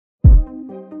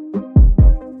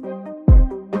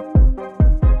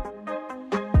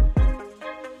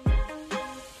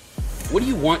What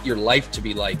do you want your life to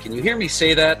be like? And you hear me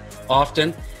say that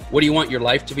often. What do you want your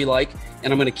life to be like?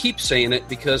 And I'm going to keep saying it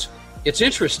because it's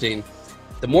interesting.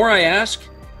 The more I ask,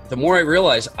 the more I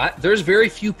realize there's very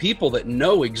few people that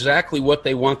know exactly what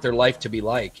they want their life to be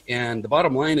like. And the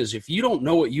bottom line is, if you don't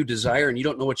know what you desire and you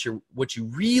don't know what you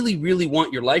really, really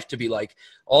want your life to be like,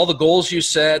 all the goals you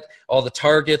set, all the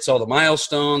targets, all the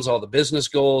milestones, all the business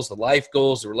goals, the life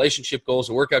goals, the relationship goals,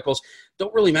 the workout goals,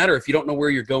 don't really matter if you don't know where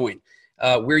you're going,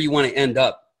 where you want to end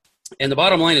up. And the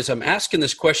bottom line is, I'm asking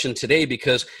this question today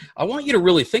because I want you to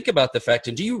really think about the fact,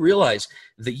 and do you realize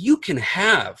that you can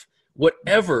have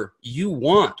whatever you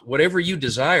want, whatever you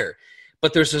desire?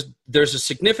 But there's a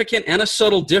significant and a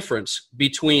subtle difference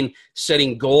between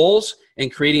setting goals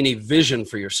and creating a vision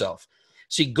for yourself.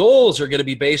 See, goals are going to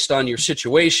be based on your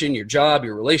situation, your job,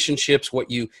 your relationships,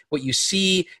 what you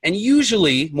see, and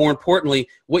usually, more importantly,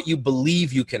 what you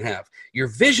believe you can have. Your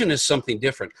vision is something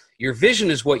different. Your vision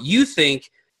is what you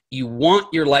think you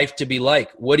want your life to be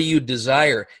like. What do you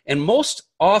desire? And most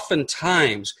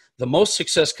oftentimes, the most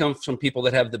success comes from people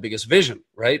that have the biggest vision,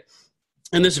 right?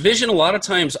 And this vision a lot of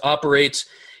times operates,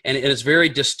 and it is very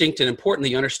distinct and important that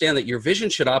you understand that your vision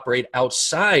should operate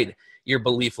outside your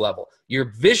belief level. Your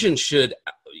vision should,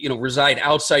 reside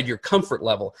outside your comfort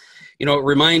level. It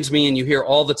reminds me, and you hear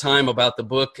all the time about the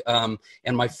book, and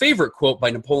my favorite quote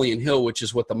by Napoleon Hill, which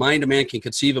is, "What the mind of man can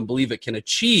conceive and believe it can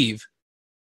achieve."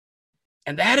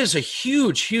 And that is a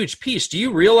huge, huge piece. Do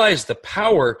you realize the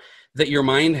power that your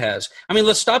mind has? I mean,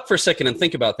 let's stop for a second and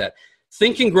think about that.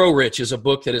 Think and Grow Rich is a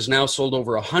book that has now sold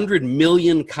over 100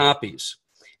 million copies.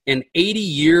 And 80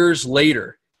 years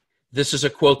later, this is a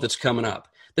quote that's coming up.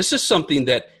 This is something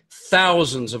that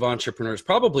thousands of entrepreneurs,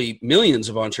 probably millions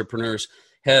of entrepreneurs,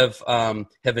 have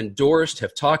endorsed,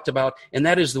 have talked about, and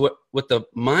that is what the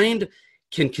mind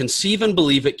can conceive and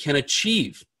believe it can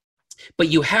achieve. But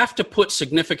you have to put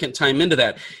significant time into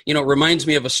that. It reminds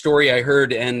me of a story I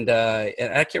heard, and I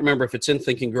can't remember if it's in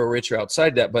Think and Grow Rich or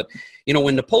outside that, but,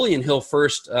 when Napoleon Hill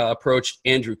first approached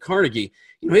Andrew Carnegie,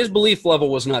 his belief level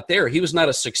was not there. He was not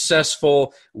a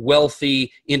successful,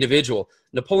 wealthy individual.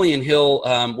 Napoleon Hill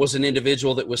was an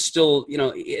individual that was still,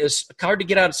 it's hard to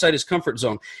get outside his comfort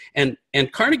zone. And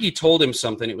Carnegie told him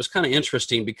something. It was kind of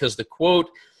interesting because the quote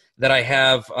that I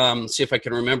have, see if I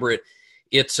can remember it,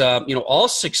 it's, all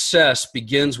success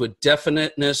begins with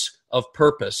definiteness of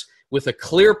purpose, with a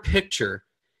clear picture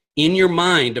in your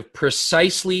mind of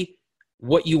precisely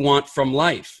what you want from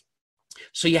life.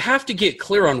 So you have to get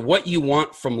clear on what you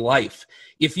want from life.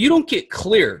 If you don't get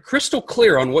clear, crystal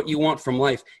clear on what you want from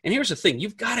life, and here's the thing,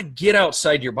 you've got to get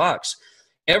outside your box.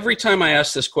 Every time I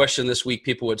asked this question this week,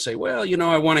 people would say, well,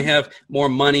 I want to have more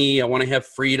money, I want to have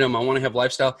freedom, I want to have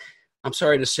lifestyle. I'm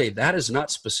sorry to say, that is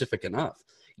not specific enough.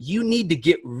 You need to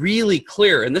get really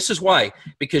clear, and this is why,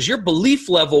 because your belief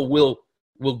level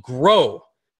will grow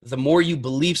the more you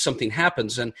believe something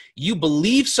happens, and you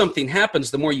believe something happens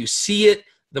the more you see it,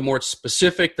 the more it's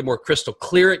specific, the more crystal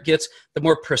clear it gets, the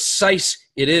more precise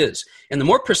it is. And the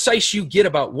more precise you get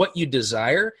about what you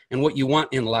desire and what you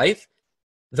want in life,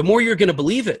 the more you're going to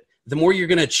believe it, the more you're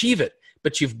going to achieve it.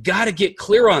 But you've got to get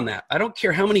clear on that. I don't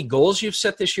care how many goals you've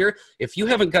set this year. If you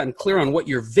haven't gotten clear on what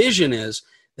your vision is,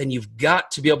 then you've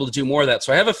got to be able to do more of that.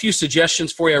 So I have a few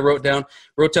suggestions for you. I wrote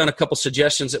down a couple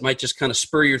suggestions that might just kind of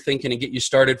spur your thinking and get you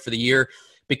started for the year,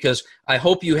 because I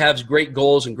hope you have great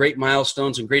goals and great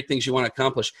milestones and great things you want to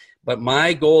accomplish. But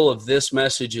my goal of this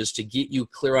message is to get you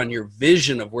clear on your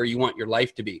vision of where you want your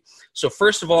life to be. So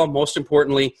first of all, most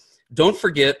importantly, don't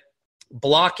forget,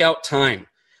 block out time.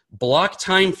 Block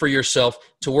time for yourself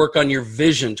to work on your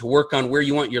vision, to work on where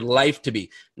you want your life to be,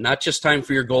 not just time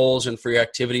for your goals and for your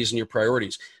activities and your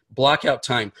priorities. Block out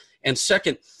time. And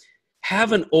second,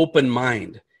 have an open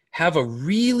mind. Have a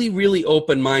really, really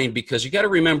open mind, because you got to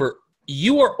remember,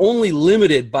 you are only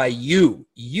limited by you.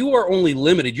 You are only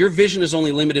limited. Your vision is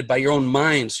only limited by your own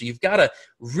mind. So you've got to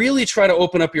really try to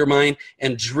open up your mind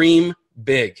and dream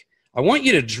big. I want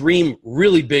you to dream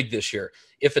really big this year.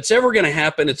 If it's ever going to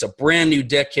happen, it's a brand new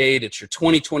decade. It's your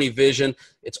 2020 vision.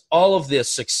 It's all of this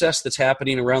success that's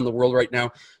happening around the world right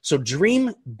now. So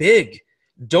dream big.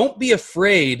 Don't be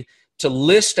afraid to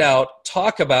list out,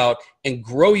 talk about, and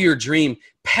grow your dream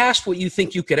past what you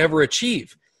think you could ever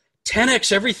achieve.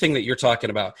 10x everything that you're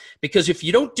talking about. Because if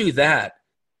you don't do that,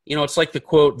 it's like the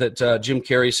quote that Jim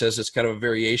Carrey says. It's kind of a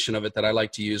variation of it that I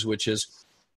like to use, which is,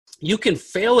 you can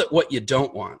fail at what you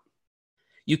don't want.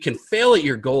 You can fail at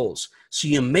your goals. So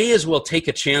you may as well take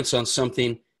a chance on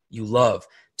something you love.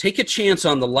 Take a chance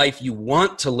on the life you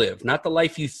want to live, not the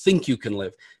life you think you can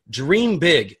live. Dream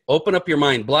big. Open up your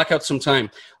mind. Block out some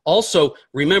time. Also,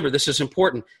 remember, this is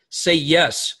important. Say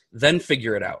yes, then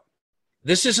figure it out.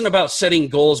 This isn't about setting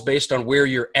goals based on where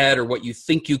you're at or what you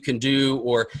think you can do.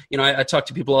 Or, I talk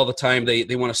to people all the time.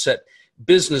 They want to set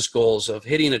business goals of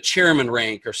hitting a chairman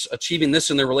rank or achieving this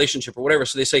in their relationship or whatever.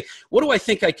 So they say, what do I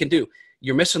think I can do?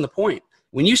 You're missing the point.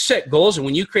 When you set goals and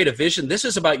when you create a vision, this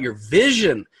is about your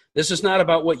vision. This is not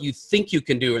about what you think you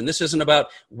can do. And this isn't about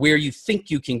where you think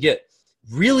you can get.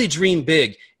 Really dream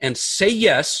big and say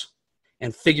yes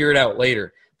and figure it out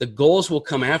later. The goals will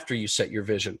come after you set your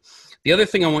vision. The other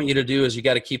thing I want you to do is you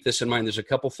got to keep this in mind. There's a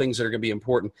couple things that are going to be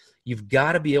important. You've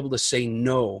got to be able to say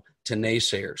no to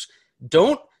naysayers.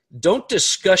 Don't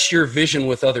discuss your vision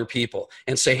with other people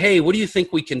and say, hey, what do you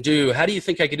think we can do? How do you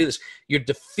think I can do this? You're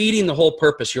defeating the whole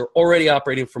purpose. You're already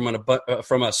operating from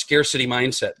a scarcity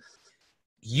mindset.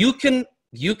 You can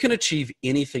achieve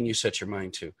anything you set your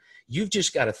mind to. You've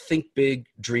just got to think big,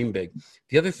 dream big.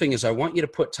 The other thing is I want you to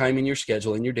put time in your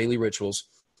schedule, in your daily rituals,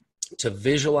 to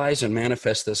visualize and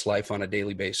manifest this life on a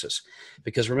daily basis.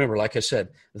 Because remember, like I said,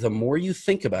 the more you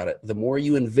think about it, the more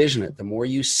you envision it, the more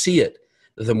you see it,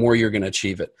 the more you're going to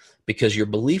achieve it, because your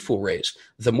belief will raise.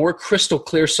 The more crystal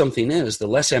clear something is, the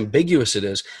less ambiguous it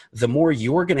is, the more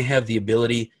you're going to have the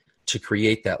ability to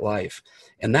create that life.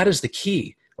 And that is the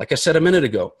key. Like I said a minute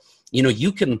ago,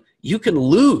 you can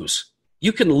lose.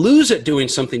 You can lose at doing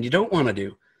something you don't want to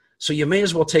do. So you may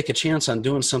as well take a chance on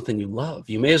doing something you love.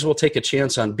 You may as well take a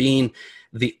chance on being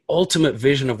the ultimate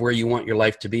vision of where you want your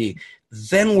life to be.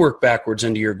 Then work backwards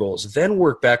into your goals. Then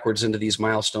work backwards into these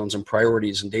milestones and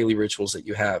priorities and daily rituals that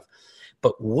you have.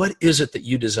 But what is it that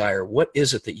you desire? What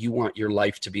is it that you want your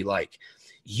life to be like?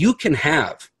 You can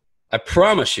have, I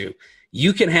promise you,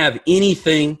 you can have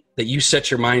anything that you set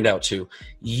your mind out to.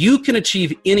 You can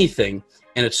achieve anything,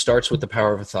 and it starts with the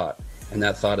power of a thought. And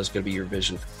that thought is going to be your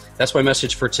vision. That's my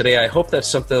message for today. I hope that's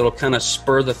something that will kind of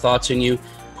spur the thoughts in you,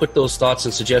 put those thoughts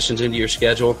and suggestions into your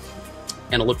schedule,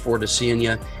 and I look forward to seeing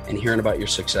you and hearing about your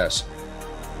success.